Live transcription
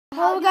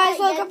Hello guys,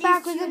 welcome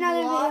back with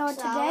another video.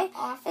 Today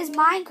is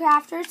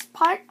Minecrafters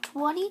Part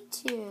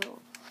 22.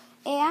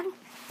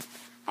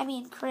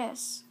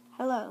 Chris.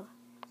 Hello.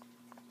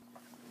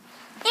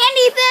 And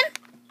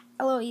Ethan.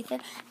 Hello, Ethan.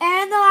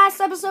 And in the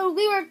last episode,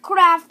 we were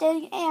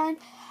crafting and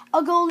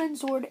a golden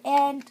sword.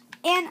 Hey,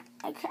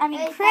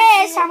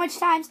 Chris, how much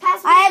times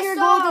I have your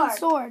golden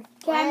sword?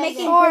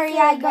 Sorry,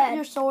 I got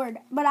your sword,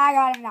 but I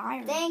got an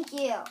iron. Thank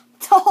you.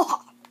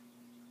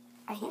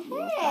 I hate you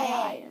with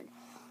my iron.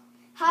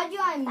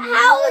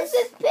 How is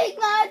this pig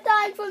not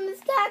dying from this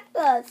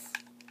cactus?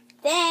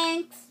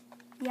 Thanks.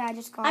 Yeah, I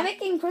just got I'm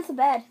making Chris a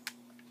bed.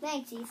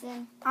 Thanks,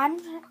 Ethan.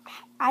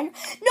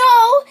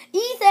 No,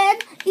 Ethan,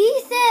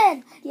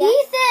 Yeah?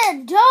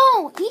 Ethan,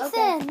 don't, Ethan,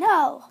 Okay.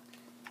 no.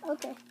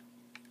 Okay.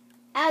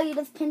 Ow, you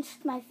just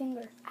pinched my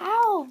finger.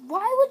 Ow,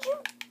 why would you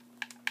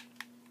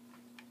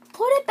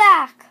put it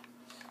back?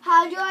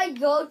 How do I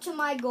go to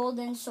my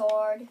golden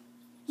sword?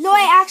 No,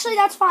 actually,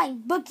 that's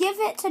fine, but give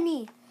it to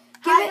me.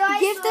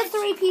 Give the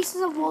 3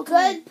 pieces of wool to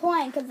me. Good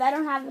point, because I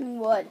don't have any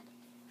wood.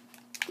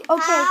 Okay,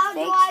 How do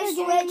thanks I for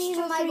giving me switch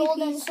to the my 3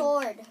 golden pieces.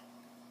 sword?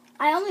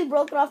 I only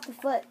broke it off the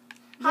foot.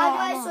 How Yeah,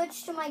 I do I know.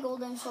 switch to my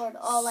golden sword?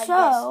 Oh, like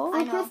So-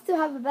 this. I For know. Chris to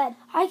have a bed.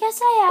 I guess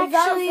I Is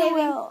actually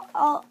auto-saving?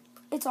 will.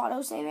 It's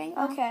auto-saving?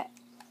 Uh-huh. Okay.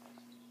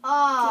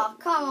 Oh,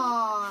 come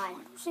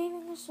on.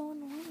 Saving is so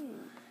annoying.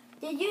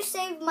 Did you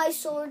save my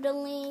sword,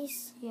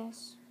 Elise?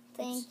 Yes.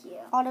 Thank you.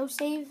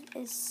 Auto-save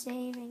is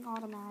saving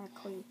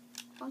automatically.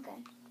 Okay.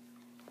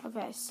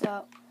 Okay,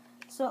 so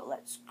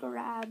let's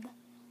grab.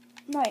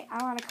 No, wait,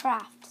 I want to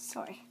craft.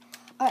 Sorry.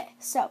 Okay,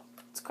 so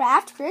let's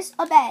craft Chris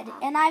a bed,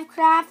 and I've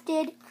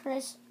crafted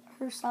Chris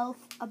herself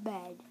a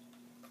bed.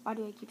 Why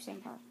do I keep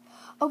saying her?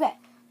 Okay,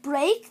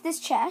 break this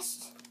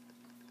chest.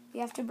 You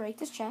have to break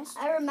this chest.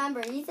 I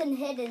remember Ethan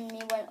hit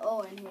me when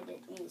Owen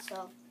hit me,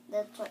 so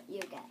that's what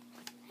you get.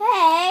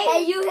 Hey,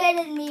 Hey, you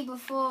hit me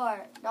before.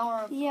 Don't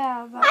remember.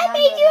 Yeah, but I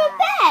made you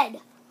a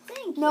bed.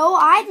 Thank you. no,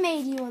 I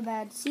made you a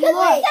bed. See, Because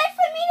look, you said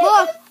for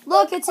me to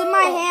look, it's in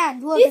my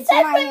hand. Look, You it's in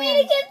said my for me to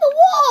hand. get the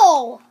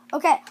wool.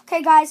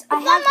 Okay, guys, It's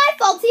not my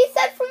fault. He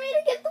said for me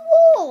to get the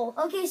wool.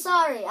 Okay,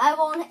 sorry. I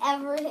won't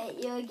ever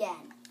hit you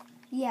again.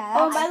 Yeah.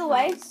 Oh, that's by the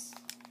way. nice.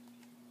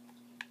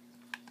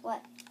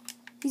 What?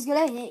 He's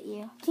gonna hit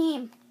you.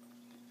 Team.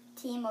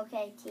 Team,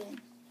 okay, team.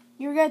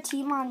 You're gonna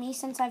team on me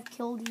since I've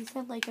killed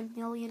Ethan like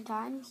 1,000,000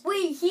 times.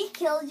 Wait, he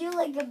killed you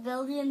like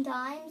 1,000,000,000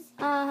 times?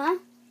 Uh-huh.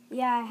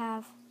 Yeah, I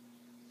have.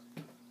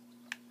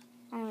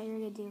 I know what you're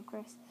gonna do,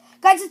 Chris.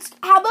 Guys,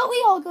 how about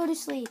we all go to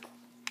sleep?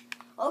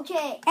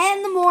 Okay. And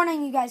in the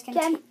morning, you guys can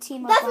Can-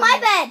 team up. That's on my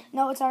me. bed.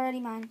 No, it's already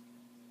mine.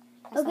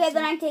 That's Okay, up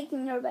then to you. I'm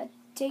taking your bed.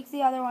 Take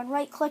the other one.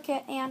 Right click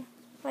it, and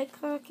right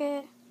click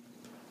it.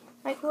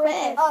 Right click Chris.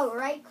 it. Oh,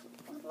 right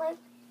click.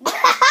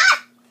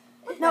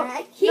 No,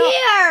 Right.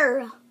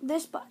 Here.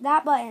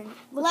 that button.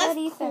 Look Left at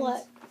Ethan's.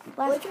 click.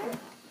 Left Which click. one?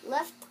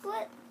 Left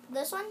click?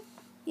 This one?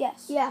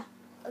 Yes. Yeah.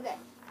 Okay.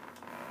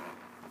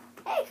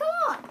 Hey, come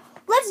on.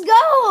 Let's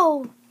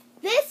go.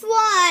 This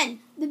one.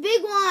 The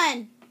big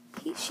one.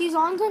 She's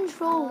on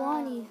control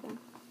 1, Ethan.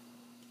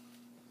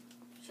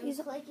 She's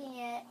clicking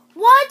it.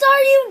 What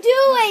are you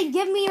doing?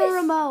 Give me your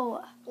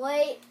remote.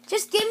 Wait.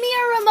 Just give me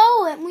your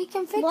remote and we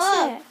can fix Look.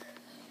 it.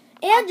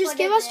 And I'll just put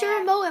give it us the there.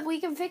 remote and we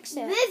can fix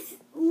it. This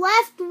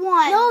left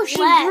one. No, she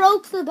left.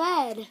 broke the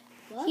bed.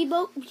 What?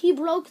 He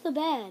broke the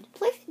bed.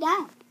 Place it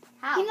down.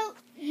 How? You know.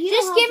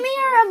 Just give me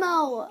your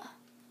remote.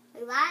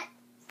 Like that?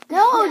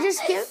 No,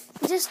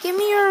 just give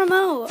me your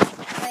remote.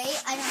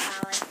 Wait, I don't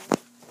have it.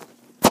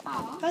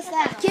 Oh, What's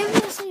that? Give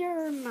us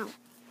your remote.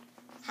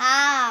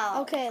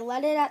 How? Okay,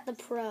 let it at the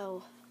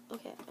pro.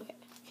 Okay.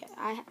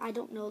 I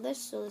don't know this,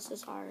 so this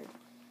is hard.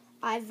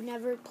 I've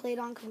never played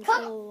on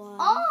control 1.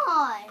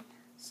 On.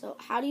 So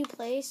how do you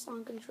place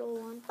on control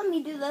 1? Let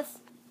me do this.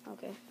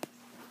 Okay.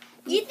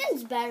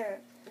 Ethan's better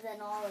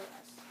than all of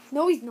us.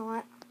 No, he's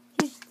not.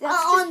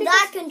 That's On just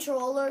that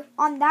controller.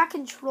 on that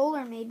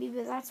controller maybe,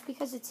 but that's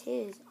because it's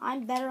his.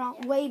 I'm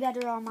way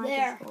better on my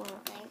There. controller.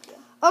 Thank you.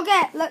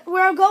 Okay,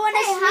 we're going to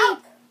Hey, sleep.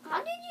 how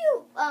did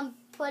you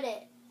put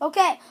it?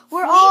 Okay,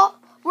 we're Sleep? all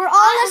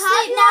How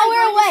asleep do now. I We're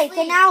go to awake, sleep?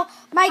 and now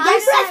my How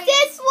guess. do I- Press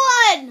this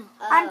one.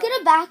 I'm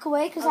gonna back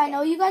away because I Okay.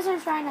 know you guys are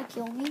trying to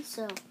kill me.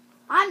 So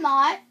I'm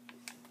not.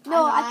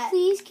 no, I'm not.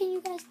 please, can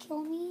you guys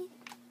kill me?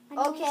 I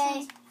know it Okay.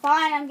 sounds-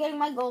 Fine, I'm getting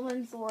my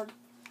golden sword.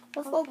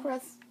 Let's go, Okay.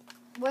 Chris.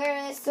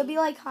 Where is It's gonna be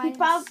like He hide.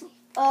 probably.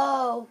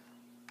 Oh.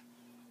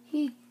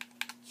 He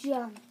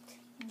jumped.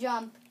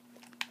 jump?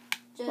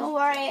 Just Don't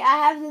worry, I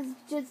have this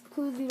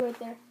jacuzzi right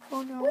there.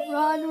 Oh no!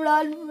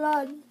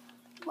 Run!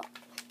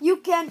 You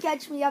can't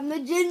catch me. I'm the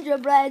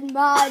gingerbread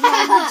man.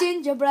 I'm the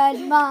gingerbread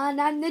man.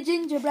 I'm the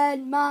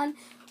gingerbread man.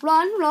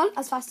 Run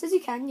as fast as you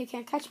can. You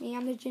can't catch me.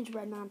 I'm the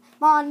gingerbread man.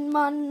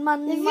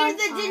 Man. If you're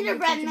the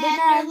gingerbread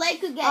man, your leg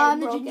could get I'm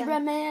the broken.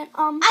 gingerbread man.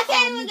 I I'm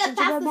can't even the get past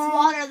gingerbread this man.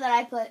 water that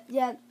I put.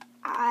 Yeah,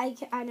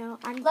 I know.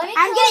 I'm Let me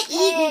gonna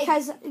kill eat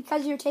an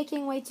because you're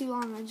taking way too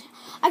long.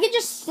 I can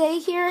just stay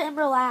here and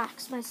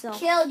relax myself.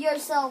 kill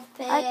yourself,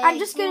 pig. I'm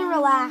just gonna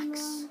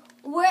relax.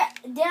 Where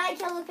did I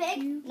kill the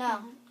pig? No.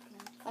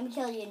 Let me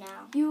kill you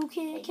now. You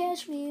can't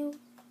catch me.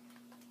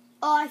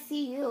 Oh, I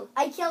see you.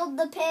 I killed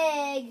the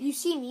pig. You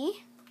see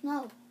me?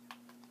 No,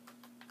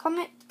 Come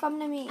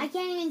to me. I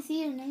can't even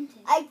see your name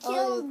tag. I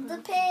killed the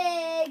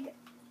pig.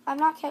 I'm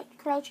not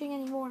crouching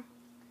anymore.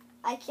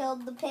 I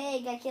killed the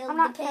pig. I killed I'm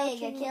the not pig. I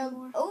crouching killed.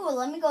 anymore. Oh,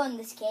 let me go in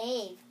this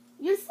cave.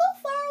 You're so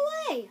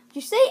far away.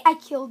 You say I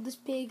killed this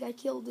pig. I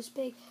killed this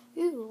pig.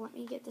 Ooh, let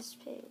me get this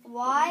pig.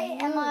 Why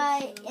am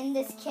I You're in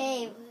this so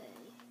cave? far away.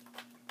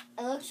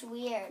 It looks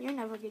weird. You're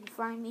never gonna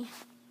find me.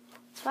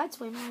 So I'd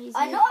swim easy.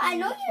 I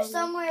know you're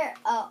somewhere.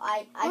 Oh,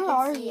 I Where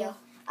are can see you? you.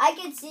 I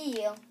can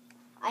see you.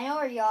 I know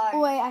where you are.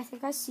 Oh, wait, I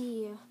think I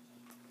see you.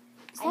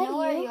 Is I know that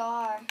where you? you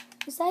are.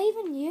 Is that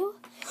even you?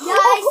 Yeah,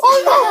 I see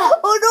oh, no!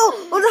 Oh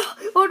no! Oh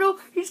no! Oh no!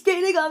 He's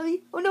skating on me!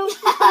 Oh no! He's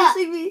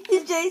chasing me!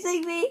 He's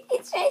chasing me!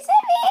 He's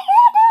chasing me!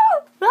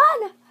 Oh no!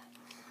 Run!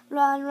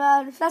 Run,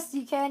 run, as fast as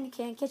you can. You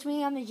can't catch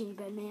me. I'm a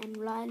gingerbread man.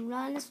 Run,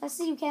 run, as fast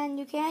as you can.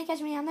 You can't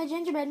catch me. I'm a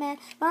gingerbread man.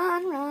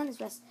 Run, run, as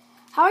fast.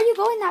 How are you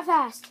going that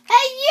fast?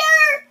 Hey,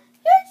 you're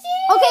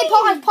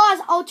cheating. Okay, pause.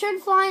 I'll turn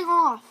flying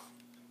off.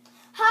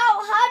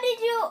 How did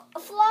you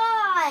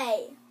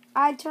fly?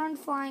 I turned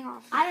flying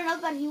off. I don't know,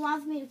 but he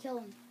wants me to kill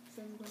him.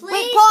 So I'm going.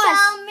 Please pause.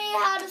 tell me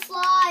how to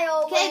fly,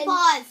 Owen. Okay,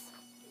 pause.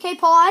 Okay,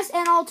 pause,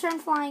 and I'll turn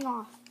flying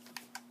off.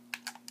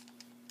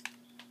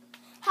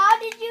 How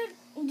did you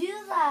do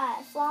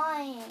that?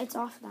 Flying. It's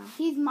off now.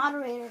 He's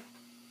moderator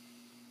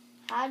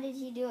How did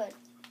he do it?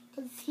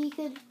 because he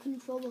could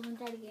control the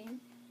entire game.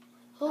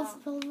 His Oh.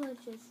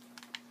 privileges.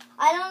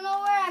 I don't know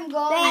where I'm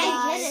going.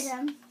 I guys. hit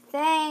him.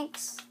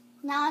 Thanks.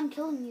 Now I'm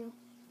killing you.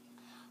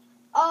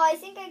 Oh, I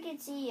think I can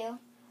see you.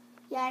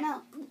 Yeah, I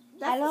know.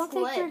 I don't the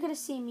think squid. you're gonna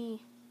see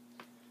me.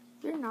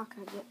 You're not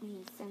gonna get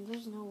me, Ethan.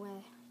 There's no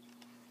way.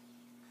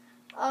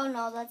 Oh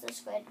no, that's a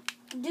squid.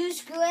 Do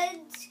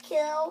squids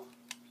kill?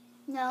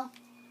 No.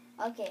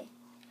 Okay.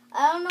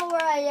 I don't know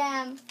where I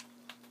am.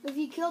 If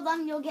you kill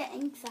them, you'll get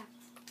ink sacks.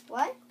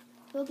 What?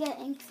 You'll get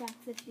ink sacks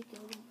if you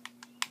kill them.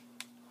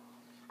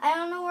 I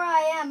don't know where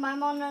I am.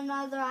 I'm on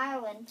another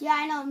island. Yeah,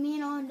 I know. Me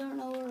and Owen don't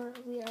know where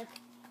we are.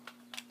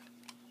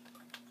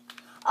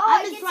 Oh,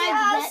 I'm I just can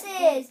trying to see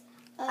get- houses.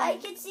 I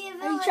can see a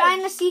village. Are you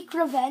trying to seek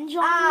revenge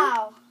on me?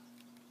 Ow.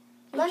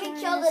 Are Let you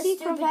me trying kill to this seek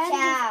stupid revenge of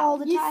cow. all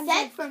the You times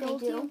said I've for me killed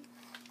to. you?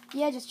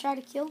 Yeah, just try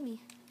to kill me.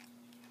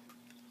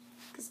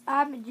 Because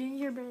I'm a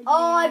gingerbread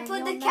Oh, I man.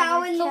 put the You'll cow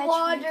never in the catch me.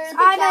 water. The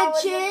I'm cow a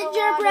is in the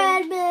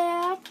gingerbread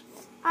man.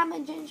 I'm a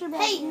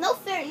gingerbread Hey, man. no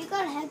fair. You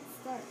got a head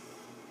start.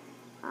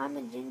 I'm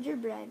a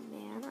gingerbread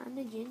man. I'm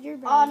a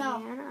gingerbread Oh, no.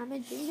 man. I'm a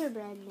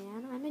gingerbread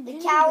man. I'm a The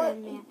gingerbread cow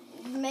man.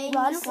 made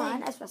Run, me sing.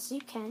 run, as fast as you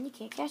can. You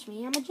can't catch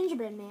me. I'm a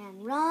gingerbread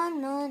man. Run,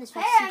 run, as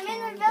fast Hey, as I'm you in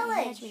can. the You can't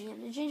village. catch me.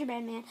 I'm a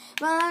gingerbread man.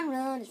 Run,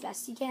 run, as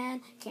fast as you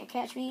can. Can't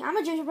catch me. I'm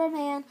a gingerbread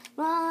man.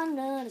 Run,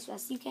 run, as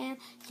fast as you can.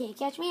 Can't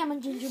catch me. I'm a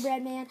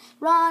gingerbread man.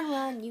 Run,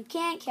 run, you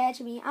can't catch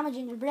me. I'm a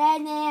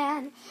gingerbread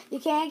man. You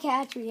can't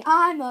catch me.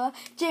 I'm a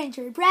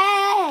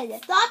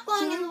gingerbread. Stop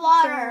going in the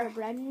water.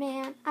 Gingerbread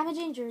man. I'm a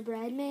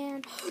gingerbread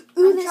man.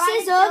 Ooh, I'm this trying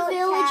is to a kill a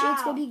village.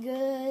 It's cow. gonna be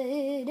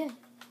good.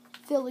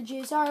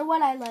 Villages are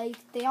what I like.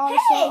 They are Hey,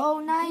 so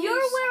nice. you're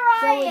where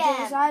I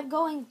Villages. am. I'm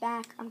going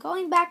back. I'm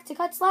going back to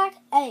cut slack.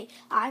 Hey,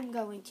 I'm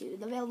going to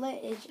the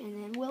village,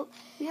 and then we'll.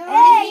 You're Hey,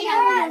 Hey, you're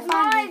you're never at gonna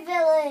my find me.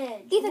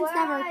 village. Ethan's where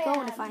never I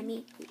going to am. find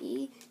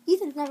me.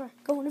 Ethan's never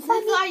going to This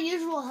find is me. our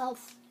usual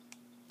health.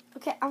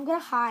 Okay, I'm gonna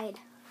hide.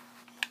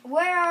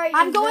 Where are you?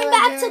 I'm going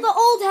back to villager? the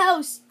old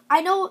house.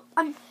 I know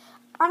I'm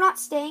not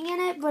staying in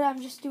it, but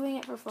I'm just doing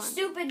it for fun.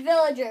 Stupid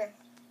villager.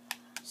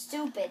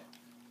 Stupid.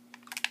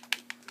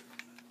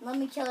 Let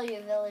me kill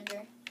you,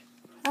 villager.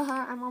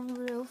 I'm on the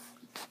roof.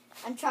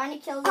 I'm trying to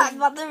kill this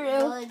I'm on the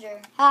roof.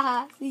 villager.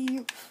 Haha, see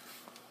you.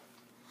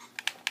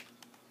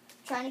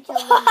 Trying to kill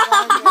this villager.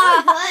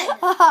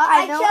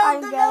 I know killed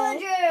I'm the good.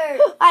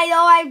 villager. I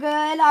know I'm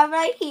good. I'm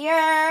right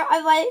here.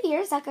 I'm right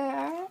here, sucker.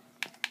 I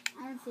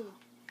don't see you.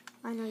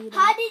 I know you don't.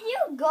 How did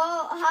you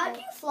go? How did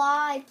you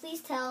fly? Please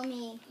tell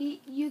me.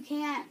 You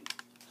can't.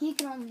 He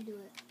can only do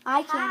it.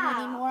 I can't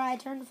How? anymore. I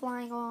turned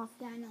flying off.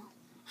 Yeah, I know.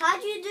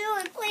 How'd you do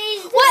it?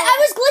 Please. do What? I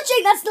it. was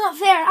glitching. That's not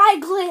fair. I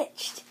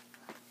glitched.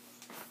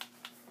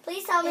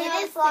 Please tell me It how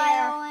to is fly,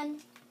 fair.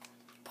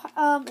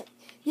 Owen.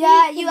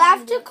 Yeah, You you can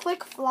have do to it.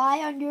 click fly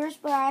on yours,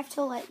 but I have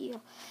to let you.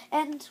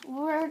 And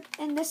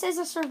this is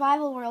a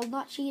survival world,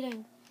 not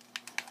cheating.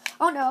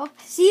 Oh no.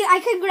 See, I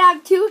can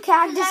grab 2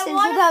 cactuses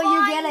wanna without you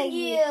find getting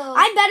me. you.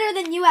 I'm better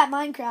than you at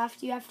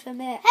Minecraft, you have to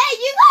admit. Hey,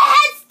 you got a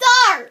head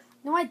start.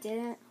 No, I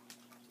didn't.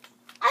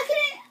 I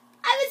couldn't.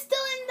 I was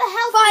still in the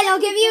house. Fine, I'll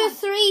give you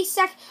 3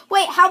 seconds.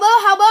 Wait, how about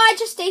I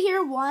just stay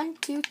here? 1,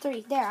 2,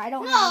 3. There, I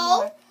don't No. have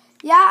more.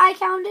 Yeah, I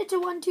counted to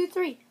 1, 2,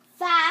 3.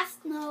 Fast.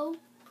 No.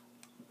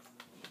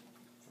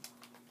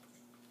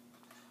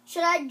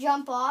 Should I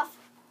jump off?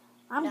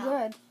 I'm No.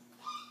 good.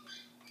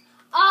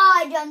 Oh,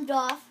 I jumped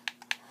off.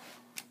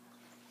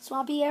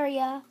 Swampy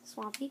area,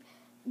 swampy.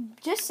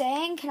 Just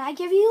saying, can I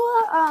give you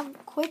a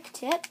quick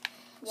tip?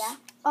 Yeah.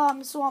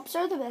 Swamps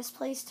are the best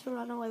place to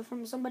run away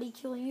from somebody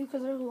killing you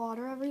because there's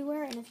water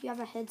everywhere, and if you have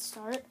a head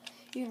start,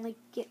 You can like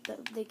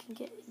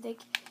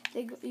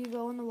you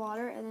go in the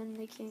water and then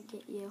they can't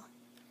get you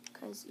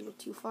because you're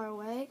too far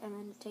away and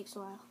then it takes a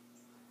while.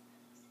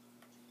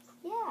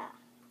 Yeah.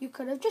 You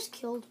could have just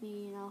killed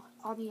me,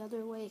 on the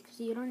other way because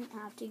you don't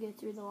have to go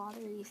through the water,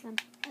 Ethan.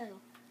 Oh.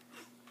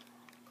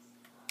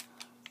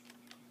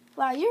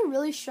 Wow, you're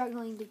really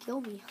struggling to kill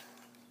me.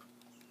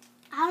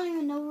 I don't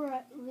even know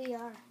where we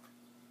are.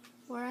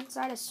 We're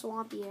inside a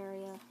swampy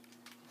area.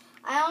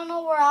 I don't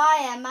know where I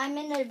am. I'm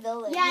in a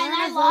village. Yeah, You're and in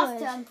I a lost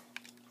village. him.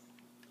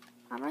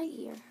 I'm right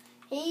here.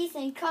 Hey,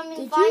 Ethan, come and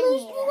Did find you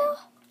lose me. me though?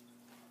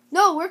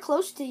 No, we're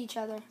close to each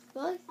other.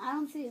 Really? I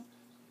don't see you.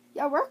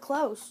 Yeah, we're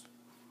close.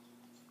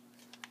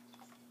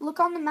 Look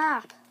on the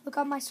map. Look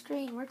on my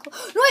screen. We're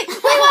close. No,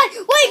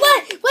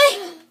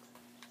 wait!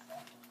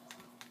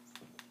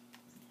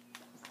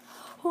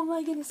 Oh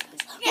my goodness,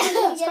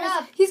 guys. Get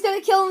up. He's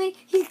gonna kill me.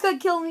 He could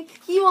kill me.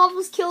 He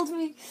almost killed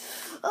me.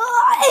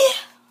 Oh,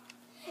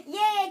 Yay,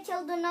 I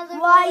killed another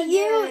why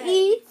villager.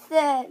 you,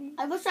 Ethan?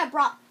 I wish I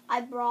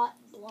brought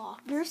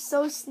blocks. You're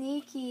so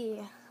sneaky.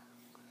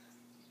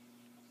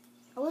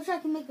 I wish I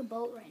could make a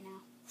boat right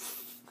now.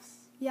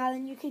 Yeah,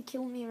 then you could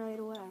kill me right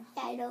away.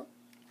 Yeah, I know.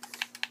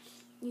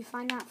 You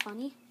find that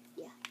funny?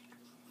 Yeah.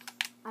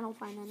 I don't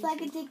find anything. So I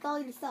can take all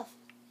your stuff.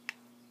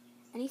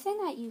 Anything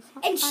that you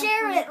find. And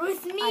share funny, it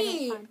with I don't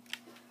me. find.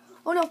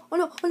 Oh no, oh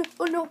no, oh no,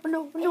 oh no, oh no,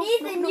 oh And no.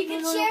 Ethan, no, you no,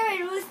 can no, no. share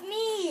it with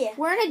me.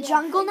 We're in a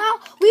jungle now.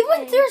 We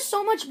went through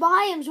so much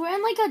biomes. We're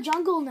in like a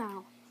jungle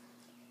now.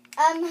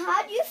 How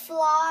do you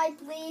fly,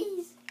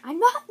 please? I'm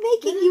not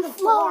making This you is the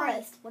fly.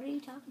 forest. What are you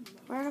talking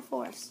about? We're in a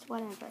forest.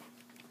 Whatever.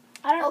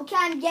 I don't. Okay,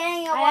 I'm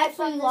getting I away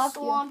actually from the lost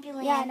you. swampy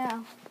land. Yeah, I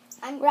know.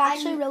 I'm, We're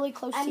actually I'm, really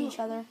close to I'm- each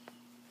other.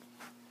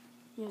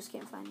 You just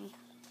can't find me.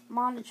 I'm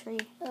on a tree.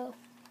 Oh.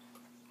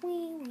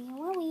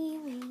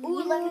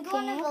 Ooh, let me go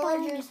in the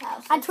villager's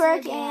house. I'm Let's see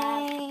what they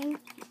have. twerking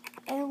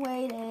and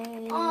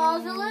waiting. Oh,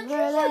 for villagers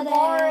the are day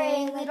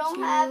boring. They that don't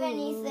you have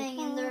anything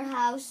in their come.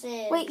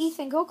 houses. Wait,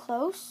 Ethan, go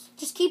close.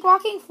 Just keep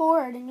walking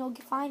forward and you'll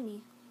find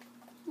me.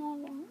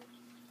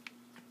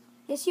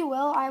 Yes, you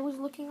will. I was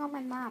looking on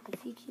my map.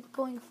 If you keep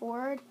going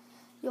forward,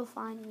 you'll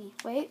find me.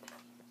 Wait.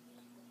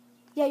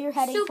 Yeah, you're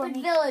heading for Stupid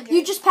me. villagers.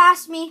 You just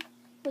passed me.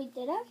 Wait,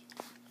 did I?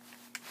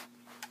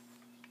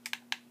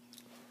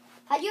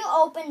 How do you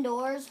open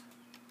doors?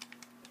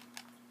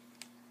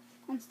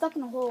 I'm stuck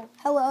in a hole.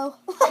 Hello.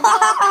 doors.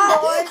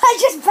 I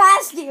just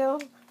passed you.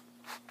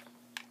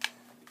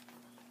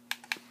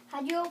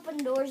 How do you open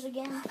doors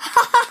again?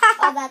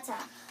 Oh, that's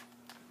how.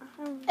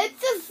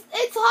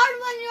 It's hard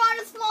when you're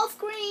on a small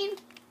screen.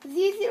 It's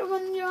easier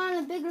when you're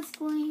on a bigger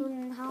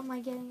screen. How am I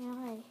getting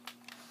away?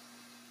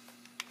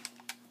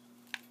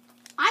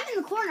 I'm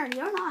in the corner.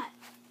 You're not.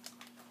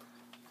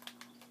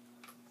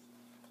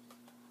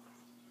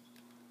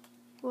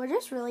 We're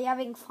just really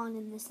having fun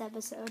in this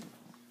episode.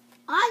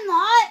 I'm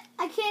not.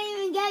 I can't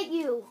even get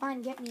you.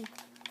 Fine, get me.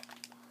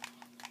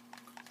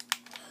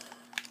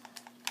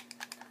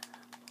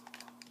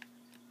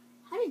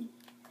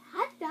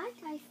 How did I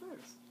die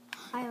first?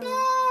 I don't know.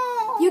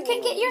 No. You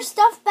can get your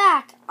stuff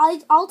back.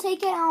 I'll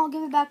take it and I'll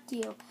give it back to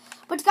you.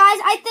 But guys,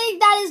 I think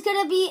that is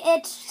going to be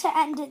it to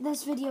end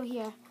this video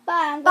here. Bye.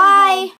 I'm going Bye. home.